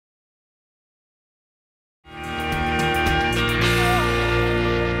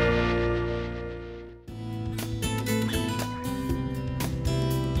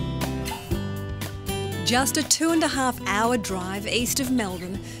just a 2.5-hour drive east of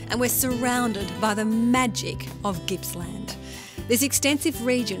Melbourne, and we're surrounded by the magic of Gippsland. This extensive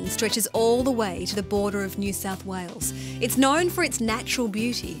region stretches all the way to the border of New South Wales. It's known for its natural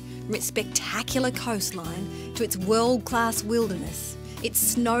beauty, from its spectacular coastline to its world-class wilderness, its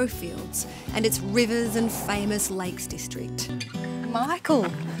snowfields and its rivers and famous lakes district. Michael,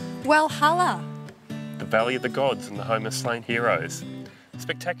 Walhalla. The Valley of the Gods and the home of slain heroes.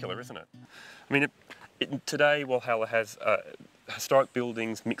 Spectacular, isn't it? I mean, today Walhalla has historic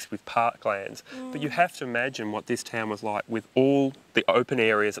buildings mixed with parklands, but you have to imagine what this town was like with all the open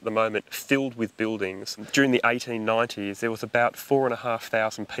areas at the moment filled with buildings. During the 1890s, there was about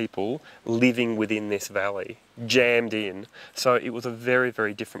 4,500 people living within this valley, jammed in. So it was a very,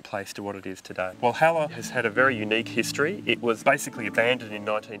 very different place to what it is today. Walhalla has had a very unique history. It was basically abandoned in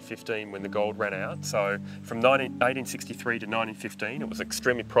 1915 when the gold ran out. So from 1863 to 1915, it was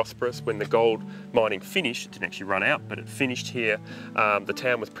extremely prosperous. When the gold mining finished, it didn't actually run out, but it finished here. The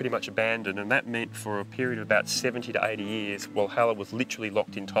town was pretty much abandoned, and that meant for a period of about 70 to 80 years, Walhalla was literally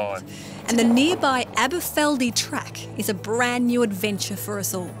locked in time. And the nearby Aberfeldy track is a brand new adventure for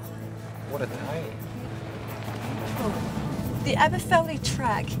us all. What a day. The Aberfeldy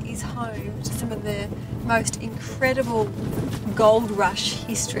track is home to some of the most incredible gold rush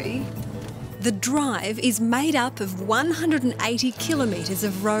history. The drive is made up of 180 kilometres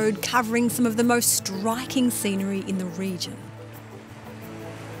of road covering some of the most striking scenery in the region.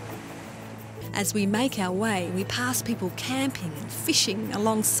 As we make our way, we pass people camping and fishing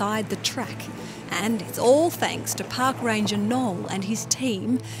alongside the track. And it's all thanks to Park Ranger Noel and his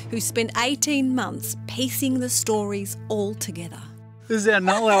team, who spent 18 months piecing the stories all together. This is our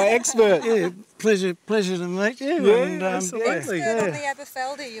Noel, our expert. Yeah, pleasure to meet you. Yeah, and, absolutely. Expert on the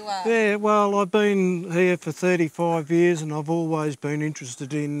Aberfeldy you are. Yeah, well, I've been here for 35 years and I've always been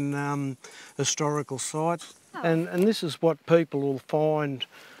interested in historical sites. Oh. And this is what people will find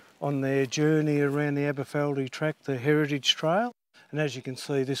on their journey around the Aberfeldy track, the Heritage Trail. And as you can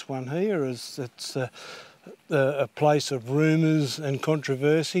see, this one here it's a place of rumours and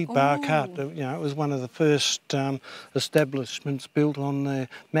controversy. Bark Hut, you know, it was one of the first establishments built on the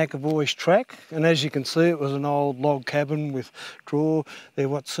McAvoy's track. And as you can see, it was an old log cabin with drawer. There,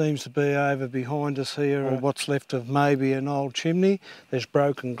 what seems to be over behind us here, or what's left of maybe an old chimney. There's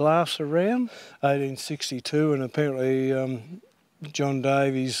broken glass around. 1862, and apparently John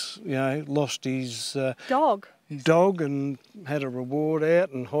Davies, you know, lost his dog and had a reward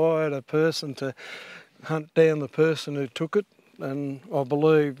out and hired a person to hunt down the person who took it. And I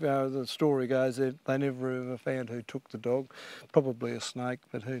believe the story goes that they never ever found who took the dog. Probably a snake,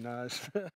 but who knows.